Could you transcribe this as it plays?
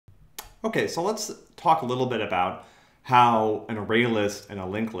Okay, so let's talk a little bit about how an array list and a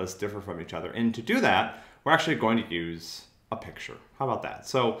linked list differ from each other. And to do that, we're actually going to use a picture. How about that?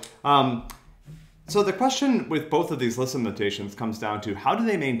 So the question with both of these list implementations comes down to how do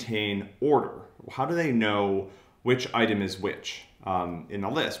they maintain order? How do they know which item is which in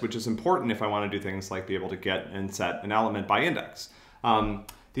a list, which is important if I want to do things like be able to get and set an element by index.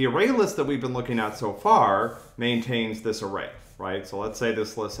 The array list that we've been looking at so far maintains this array, right? So let's say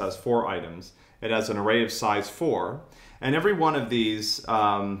this list has 4 items. It has an array of size 4, and every one of these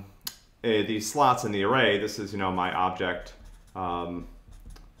slots in the array, this is, my object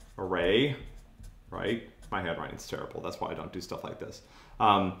array, right? My handwriting's terrible. That's why I don't do stuff like this.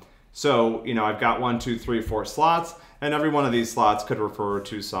 So, I've got 1, 2, 3, 4 slots, and every one of these slots could refer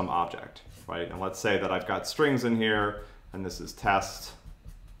to some object, right? And let's say that I've got strings in here, and this is test,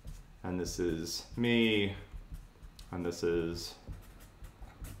 and this is me, and this is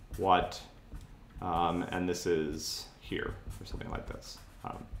what, and this is here, or something like this.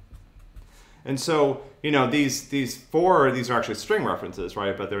 And so, these 4, these are actually string references,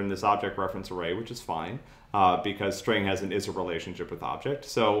 right? But they're in this object reference array, which is fine, because string has an is-a relationship with object.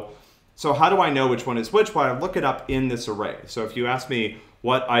 So how do I know which one is which? Well, I look it up in this array. So if you ask me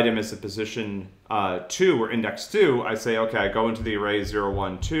what item is at position 2 or index 2, I say, okay, I go into the array 0,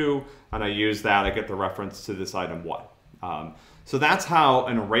 1, 2, and I use that, I get the reference to this item 1. So that's how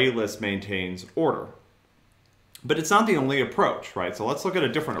an array list maintains order. But it's not the only approach, right? So let's look at a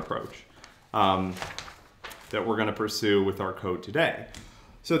different approach that we're going to pursue with our code today.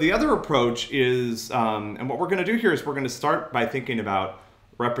 So the other approach is, and what we're going to do here is we're going to start by thinking about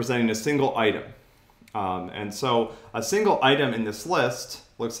representing a single item. And so a single item in this list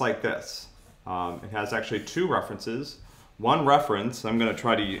looks like this. It has actually 2 references. One reference, I'm going to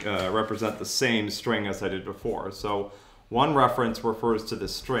try to represent the same string as I did before. So one reference refers to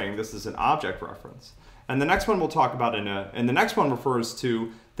this string. This is an object reference. And the next one we'll talk about and the next one refers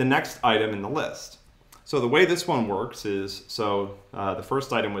to the next item in the list. So the way this one works is, the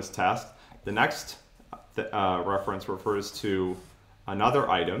first item was test. The next reference refers to another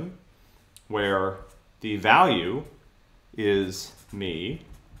item where the value is me.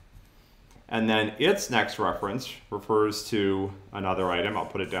 And then its next reference refers to another item, I'll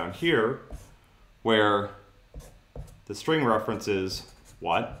put it down here, where the string reference is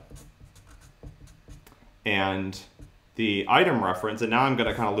what, and the item reference, and now I'm going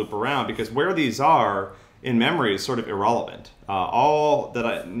to kind of loop around because where these are in memory is sort of irrelevant. All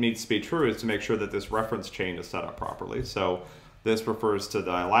that needs to be true is to make sure that this reference chain is set up properly. So this refers to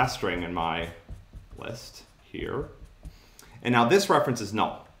the last string in my list here. And now this reference is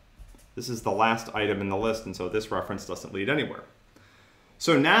null. This is the last item in the list, and so this reference doesn't lead anywhere.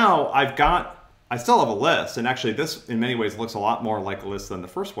 So now I still have a list, and actually this in many ways looks a lot more like a list than the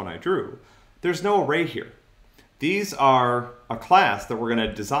first one I drew. There's no array here. These are a class that we're going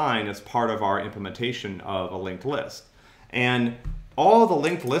to design as part of our implementation of a linked list. And all the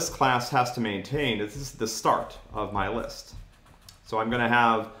linked list class has to maintain is this is the start of my list. So I'm going to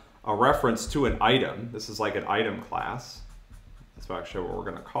have a reference to an item. This is like an item class. That's actually what we're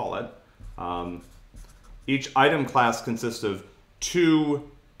going to call it. Each item class consists of 2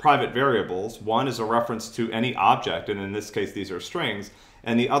 private variables. One is a reference to any object, and in this case these are strings,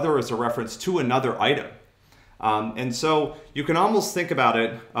 and the other is a reference to another item. And so you can almost think about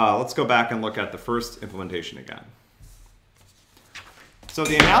it, let's go back and look at the first implementation again. So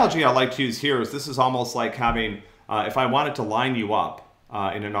the analogy I like to use here is this is almost like having, if I wanted to line you up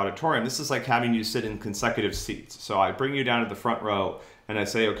in an auditorium, this is like having you sit in consecutive seats. So I bring you down to the front row and I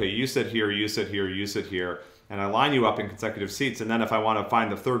say, okay, you sit here, you sit here, you sit here, and I line you up in consecutive seats. And then if I want to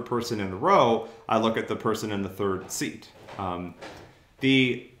find the 3rd person in the row, I look at the person in the 3rd seat.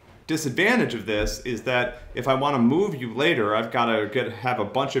 The disadvantage of this is that if I want to move you later, I've got to have a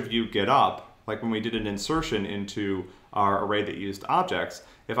bunch of you get up, like when we did an insertion into our array that used objects.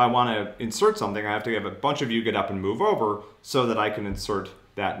 If I want to insert something, I have to have a bunch of you get up and move over so that I can insert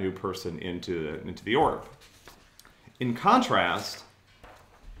that new person into the order. In contrast,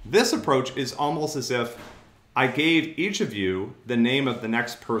 this approach is almost as if I gave each of you the name of the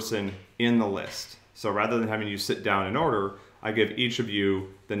next person in the list. So rather than having you sit down in order, I give each of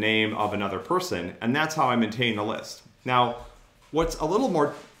you the name of another person, and that's how I maintain the list. Now, what's a little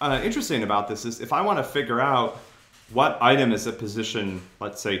more interesting about this is if I want to figure out what item is at position,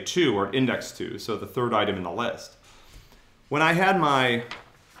 let's say 2 or index 2, so the 3rd item in the list. When I had my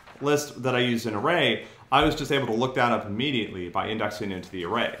list that I used in array, I was just able to look that up immediately by indexing into the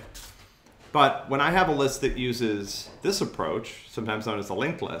array. But when I have a list that uses this approach, sometimes known as a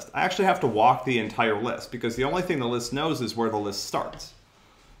linked list, I actually have to walk the entire list because the only thing the list knows is where the list starts.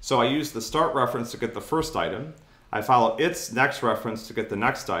 So I use the start reference to get the first item. I follow its next reference to get the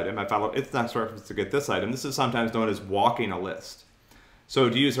next item. I follow its next reference to get this item. This is sometimes known as walking a list. So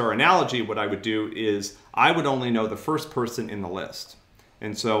to use our analogy, what I would do is I would only know the first person in the list.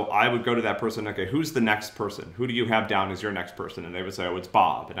 And so I would go to that person, okay, who's the next person? Who do you have down as your next person? And they would say, oh, it's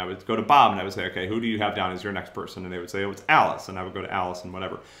Bob. And I would go to Bob and I would say, okay, who do you have down as your next person? And they would say, oh, it's Alice. And I would go to Alice and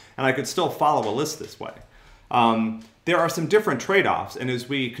whatever. And I could still follow a list this way. There are some different trade-offs. And as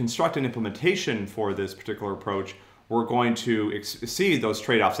we construct an implementation for this particular approach, we're going to see those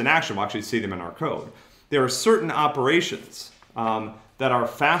trade-offs in action. We'll actually see them in our code. There are certain operations that are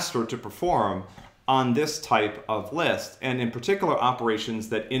faster to perform on this type of list, and in particular operations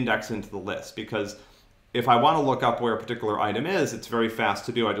that index into the list, because if I want to look up where a particular item is, it's very fast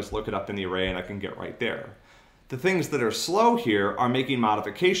to do. I just look it up in the array and I can get right there. The things that are slow here are making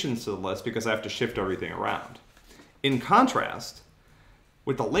modifications to the list because I have to shift everything around. In contrast,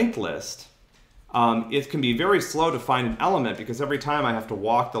 with the linked list, it can be very slow to find an element because every time I have to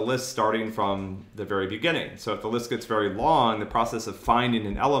walk the list starting from the very beginning. So if the list gets very long, the process of finding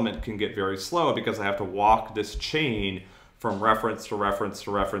an element can get very slow because I have to walk this chain from reference to reference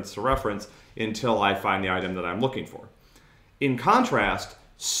to reference to reference until I find the item that I'm looking for. In contrast,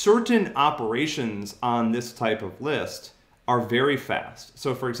 certain operations on this type of list are very fast.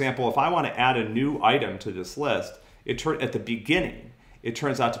 So for example, if I want to add a new item to this list, at the beginning, it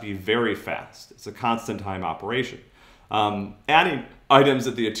turns out to be very fast. It's a constant time operation. Adding items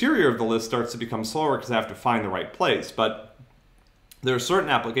at the interior of the list starts to become slower because I have to find the right place. But there are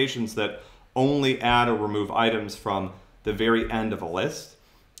certain applications that only add or remove items from the very end of a list.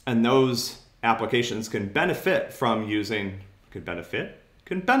 And those applications can benefit from using,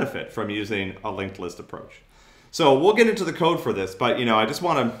 from using a linked list approach. So we'll get into the code for this, but I just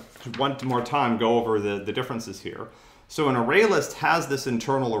want to one more time go over the differences here. So an array list has this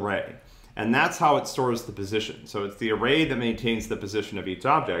internal array, and that's how it stores the position. So it's the array that maintains the position of each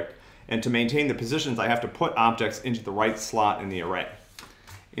object, and to maintain the positions, I have to put objects into the right slot in the array.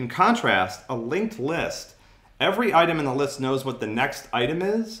 In contrast, a linked list, every item in the list knows what the next item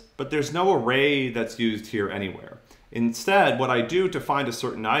is, but there's no array that's used here anywhere. Instead, what I do to find a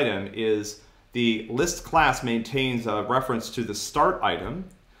certain item is the list class maintains a reference to the start item,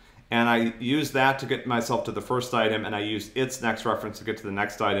 and I use that to get myself to the first item, and I use its next reference to get to the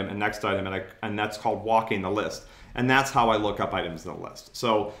next item, and that's called walking the list. And that's how I look up items in the list.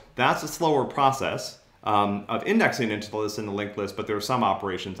 So that's a slower process of indexing into the list in the linked list, but there are some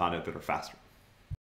operations on it that are faster.